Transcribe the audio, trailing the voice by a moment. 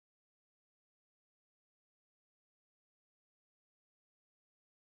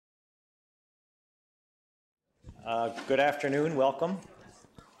Good afternoon, welcome.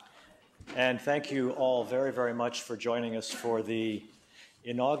 And thank you all very, very much for joining us for the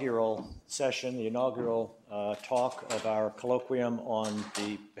inaugural session, the inaugural talk of our colloquium on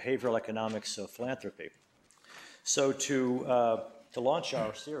the behavioral economics of philanthropy. So to launch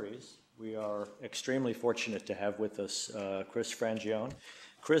our series, we are extremely fortunate to have with us Chris Frangione.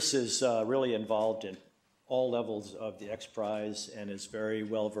 Chris is really involved in all levels of the XPRIZE and is very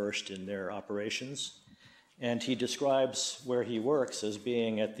well versed in their operations. And he describes where he works as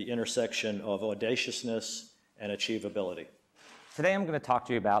being at the intersection of audaciousness and achievability. Today I'm going to talk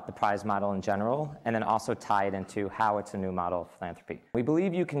to you about the prize model in general and then also tie it into how it's a new model of philanthropy. We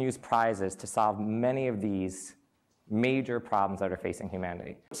believe you can use prizes to solve many of these major problems that are facing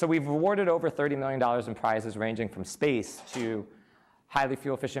humanity. So we've awarded over $30 million in prizes ranging from space to highly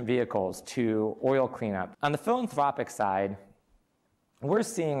fuel-efficient vehicles to oil cleanup. On the philanthropic side, we're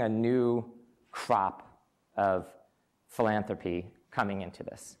seeing a new crop of philanthropy coming into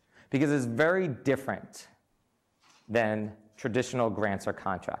this because it's very different than traditional grants or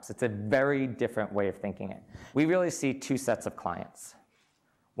contracts. It's a very different way of thinking it. We really see two sets of clients.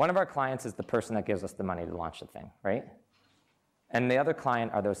 One of our clients is the person that gives us the money to launch the thing, right? And the other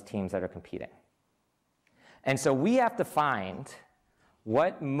client are those teams that are competing. And so we have to find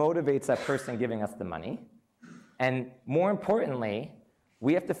what motivates that person giving us the money, and more importantly,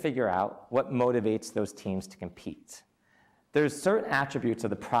 we have to figure out what motivates those teams to compete. There's certain attributes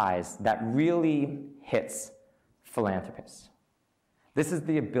of the prize that really hits philanthropists. This is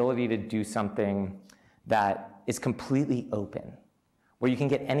the ability to do something that is completely open, where you can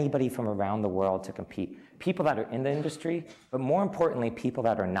get anybody from around the world to compete. People that are in the industry, but more importantly, people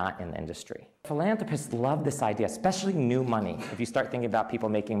that are not in the industry. Philanthropists love this idea, especially new money. If you start thinking about people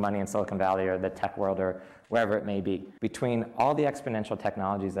making money in Silicon Valley or the tech world or wherever it may be, between all the exponential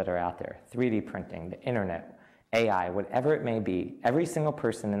technologies that are out there, 3D printing, the internet, AI, whatever it may be, every single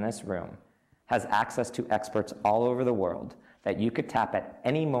person in this room has access to experts all over the world that you could tap at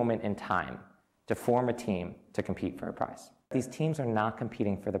any moment in time to form a team to compete for a prize. These teams are not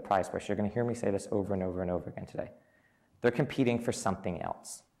competing for the prize purse. You're going to hear me say this over and over and over again today. They're competing for something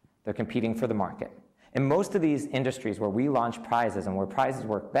else. They're competing for the market. In most of these industries where we launch prizes and where prizes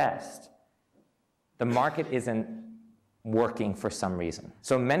work best, the market isn't working for some reason.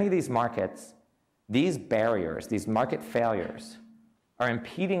 So many of these markets, these barriers, these market failures, are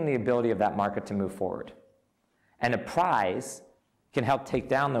impeding the ability of that market to move forward. And a prize can help take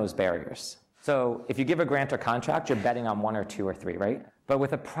down those barriers. So if you give a grant or contract, you're betting on one or two or three, right? But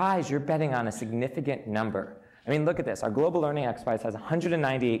with a prize, you're betting on a significant number. I mean, look at this. Our Global Learning XPRIZE has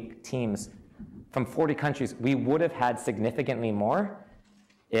 198 teams from 40 countries. We would have had significantly more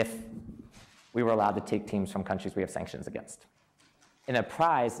if we were allowed to take teams from countries we have sanctions against. In a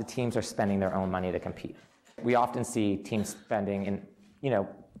prize, the teams are spending their own money to compete. We often see teams spending in,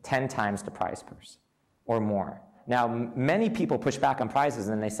 10 times the prize purse or more. Now, many people push back on prizes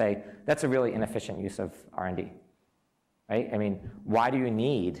and they say, that's a really inefficient use of R&D, right? I mean, why do you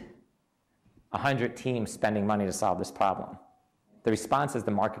need 100 teams spending money to solve this problem? The response is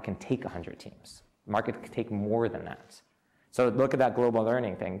the market can take 100 teams. The market can take more than that. So look at that global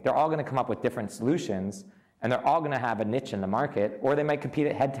learning thing. They're all going to come up with different solutions, and they're all going to have a niche in the market, or they might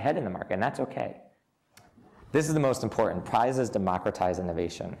compete head-to-head in the market, and that's okay. This is the most important. Prizes democratize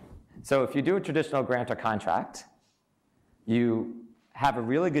innovation. So if you do a traditional grant or contract, you have a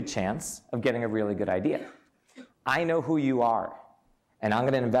really good chance of getting a really good idea. I know who you are, and I'm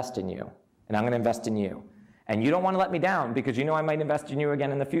going to invest in you, and I'm going to invest in you. And you don't want to let me down because you know I might invest in you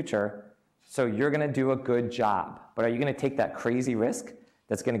again in the future, so you're going to do a good job. But are you going to take that crazy risk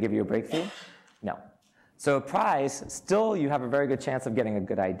that's going to give you a breakthrough? No. So a prize, still you have a very good chance of getting a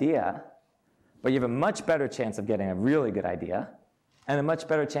good idea, but you have a much better chance of getting a really good idea and a much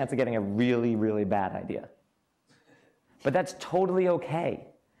better chance of getting a really, really bad idea. But that's totally okay,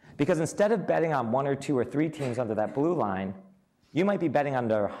 because instead of betting on one or two or three teams under that blue line, you might be betting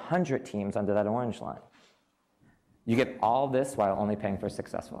under 100 teams under that orange line. You get all this while only paying for a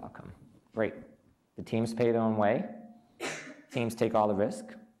successful outcome. Great. The teams pay their own way. Teams take all the risk.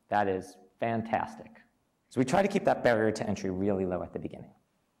 That is fantastic. So we try to keep that barrier to entry really low at the beginning,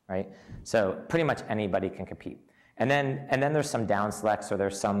 right? So pretty much anybody can compete. And then there's some down selects, or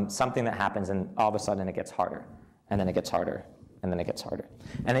there's something that happens and all of a sudden it gets harder. And then it gets harder, and then it gets harder.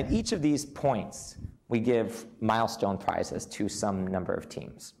 And at each of these points, we give milestone prizes to some number of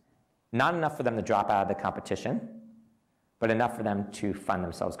teams. Not enough for them to drop out of the competition, but enough for them to fund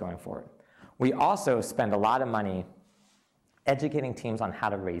themselves going forward. We also spend a lot of money educating teams on how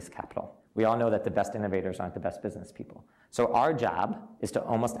to raise capital. We all know that the best innovators aren't the best business people. So our job is to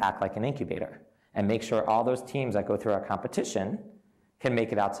almost act like an incubator. and make sure all those teams that go through our competition can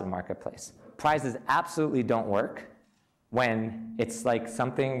make it out to the marketplace. Prizes absolutely don't work when it's like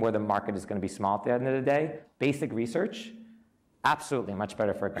something where the market is going to be small at the end of the day. Basic research, absolutely much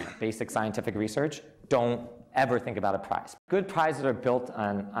better for a grant. Basic scientific research, don't ever think about a prize. Good prizes are built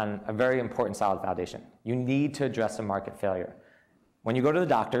on a very important solid foundation. You need to address a market failure. When you go to the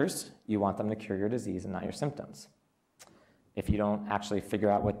doctors, you want them to cure your disease and not your symptoms. If you don't actually figure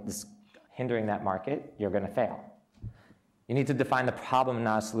out what is hindering that market, you're going to fail. You need to define the problem,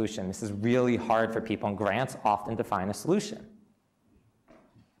 not a solution. This is really hard for people, and grants often define a solution.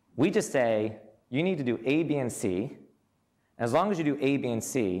 We just say, you need to do A, B, and C. As long as you do A, B, and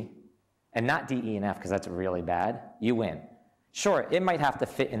C, and not D, E, and F, because that's really bad, you win. Sure, it might have to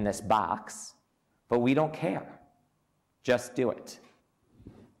fit in this box, but we don't care. Just do it.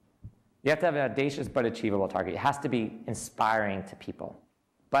 You have to have an audacious but achievable target. It has to be inspiring to people.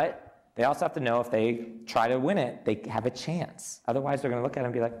 But they also have to know if they try to win it, they have a chance. Otherwise, they're going to look at it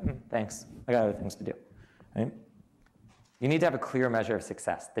and be like, thanks, I got other things to do. Right? You need to have a clear measure of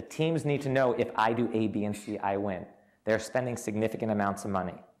success. The teams need to know if I do A, B, and C, I win. They're spending significant amounts of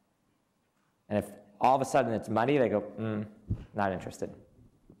money. And if all of a sudden it's money, they go, not interested.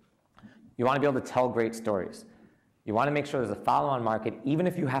 You want to be able to tell great stories. You want to make sure there's a follow-on market, even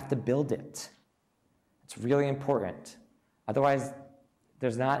if you have to build it. It's really important. Otherwise,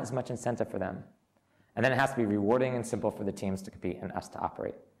 there's not as much incentive for them. And then it has to be rewarding and simple for the teams to compete and us to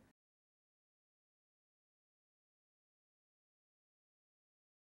operate.